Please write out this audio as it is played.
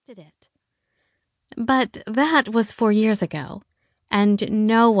did it. But that was 4 years ago, and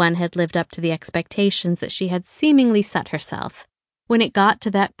no one had lived up to the expectations that she had seemingly set herself. When it got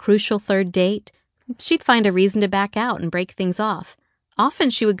to that crucial third date, she'd find a reason to back out and break things off.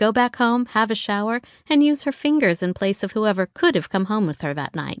 Often she would go back home, have a shower, and use her fingers in place of whoever could have come home with her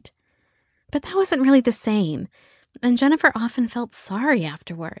that night. But that wasn't really the same, and Jennifer often felt sorry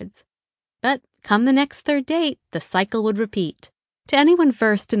afterwards. But come the next third date, the cycle would repeat. To anyone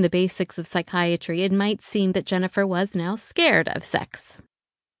versed in the basics of psychiatry, it might seem that Jennifer was now scared of sex.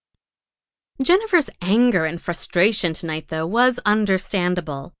 Jennifer's anger and frustration tonight, though, was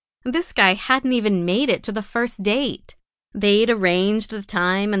understandable. This guy hadn't even made it to the first date. They'd arranged the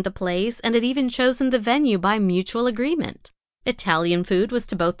time and the place, and had even chosen the venue by mutual agreement. Italian food was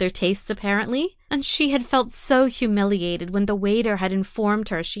to both their tastes, apparently, and she had felt so humiliated when the waiter had informed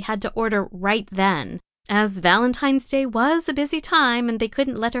her she had to order right then, as Valentine's Day was a busy time and they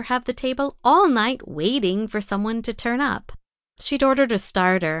couldn't let her have the table all night waiting for someone to turn up. She'd ordered a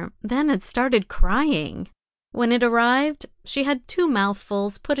starter, then had started crying. When it arrived, she had 2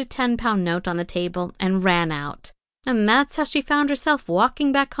 mouthfuls, put a 10-pound note on the table, and ran out. And that's how she found herself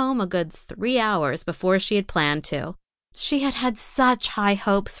walking back home a good 3 hours before she had planned to. She had had such high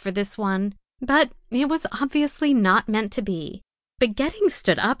hopes for this one, but it was obviously not meant to be. But getting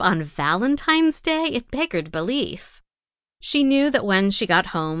stood up on Valentine's Day, it beggared belief. She knew that when she got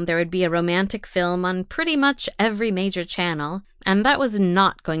home, there would be a romantic film on pretty much every major channel, and that was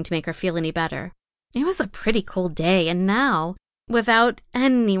not going to make her feel any better. It was a pretty cold day, and now, without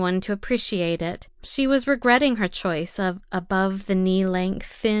anyone to appreciate it, she was regretting her choice of above-the-knee-length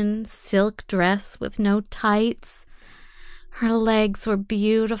thin silk dress with no tights. Her legs were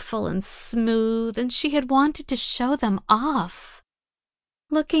beautiful and smooth, and she had wanted to show them off.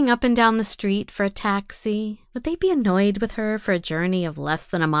 Looking up and down the street for a taxi, would they be annoyed with her for a journey of less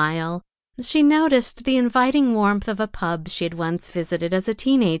than a mile? She noticed the inviting warmth of a pub she had once visited as a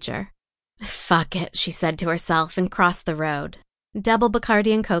teenager. "Fuck it," she said to herself, and crossed the road. "Double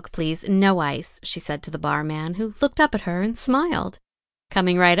Bacardi and Coke, please, no ice," she said to the barman, who looked up at her and smiled.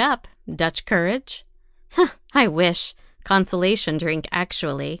 "Coming right up. Dutch courage?" "I wish. Consolation drink,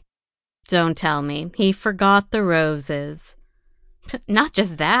 actually." "Don't tell me. He forgot the roses." "Not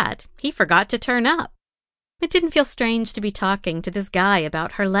just that. He forgot to turn up." It didn't feel strange to be talking to this guy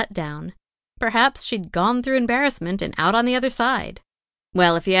about her letdown. Perhaps she'd gone through embarrassment and out on the other side.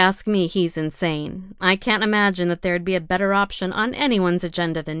 Well, if you ask me, he's insane. I can't imagine that there'd be a better option on anyone's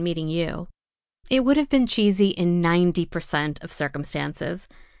agenda than meeting you. It would have been cheesy in 90% of circumstances.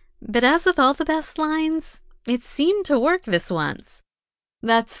 But as with all the best lines, it seemed to work this once.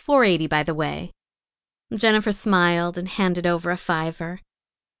 "That's $4.80, by the way." Jennifer smiled and handed over a $5.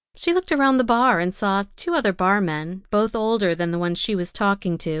 She looked around the bar and saw 2 other barmen, both older than the one she was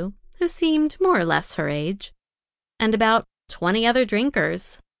talking to, who seemed more or less her age, and about 20 other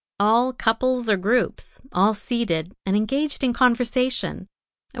drinkers, all couples or groups, all seated and engaged in conversation.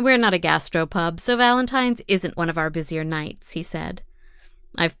 "We're not a gastropub, so Valentine's isn't one of our busier nights," he said.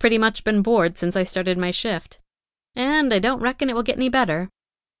 "I've pretty much been bored since I started my shift, and I don't reckon it will get any better."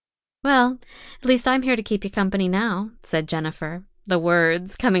 "Well, at least I'm here to keep you company now," said Jennifer, the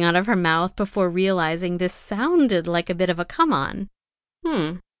words coming out of her mouth before realizing this sounded like a bit of a come-on.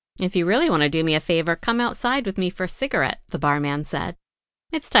 If you really want to do me a favor, come outside with me for a cigarette," the barman said.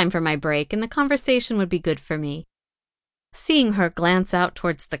 "It's time for my break, and the conversation would be good for me." Seeing her glance out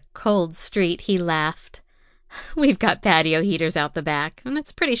towards the cold street, he laughed. "We've got patio heaters out the back, and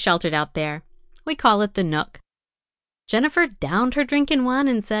it's pretty sheltered out there. We call it the Nook." Jennifer downed her drink in one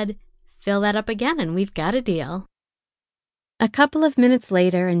and said, "Fill that up again, and we've got a deal." A couple of minutes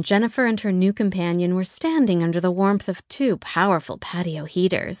later, and Jennifer and her new companion were standing under the warmth of 2 powerful patio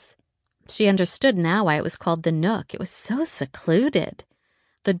heaters. She understood now why it was called the Nook. It was so secluded.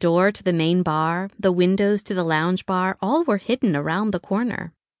 The door to the main bar, the windows to the lounge bar, all were hidden around the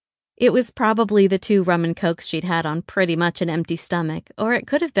corner. It was probably the 2 rum and cokes she'd had on pretty much an empty stomach, or it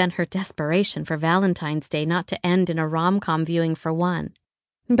could have been her desperation for Valentine's Day not to end in a rom-com viewing for one.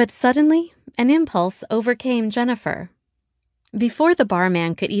 But suddenly, an impulse overcame Jennifer. Before the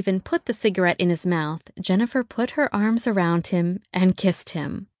barman could even put the cigarette in his mouth, Jennifer put her arms around him and kissed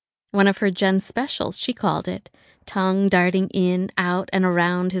him. One of her Jen's specials, she called it, tongue darting in, out, and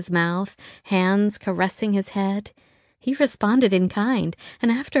around his mouth, hands caressing his head. He responded in kind,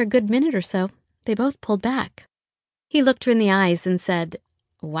 and after a good minute or so, they both pulled back. He looked her in the eyes and said,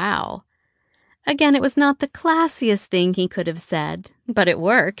 "Wow." Again, it was not the classiest thing he could have said, but it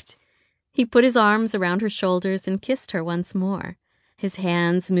worked. He put his arms around her shoulders and kissed her once more. His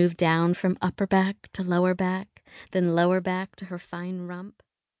hands moved down from upper back to lower back, then lower back to her fine rump.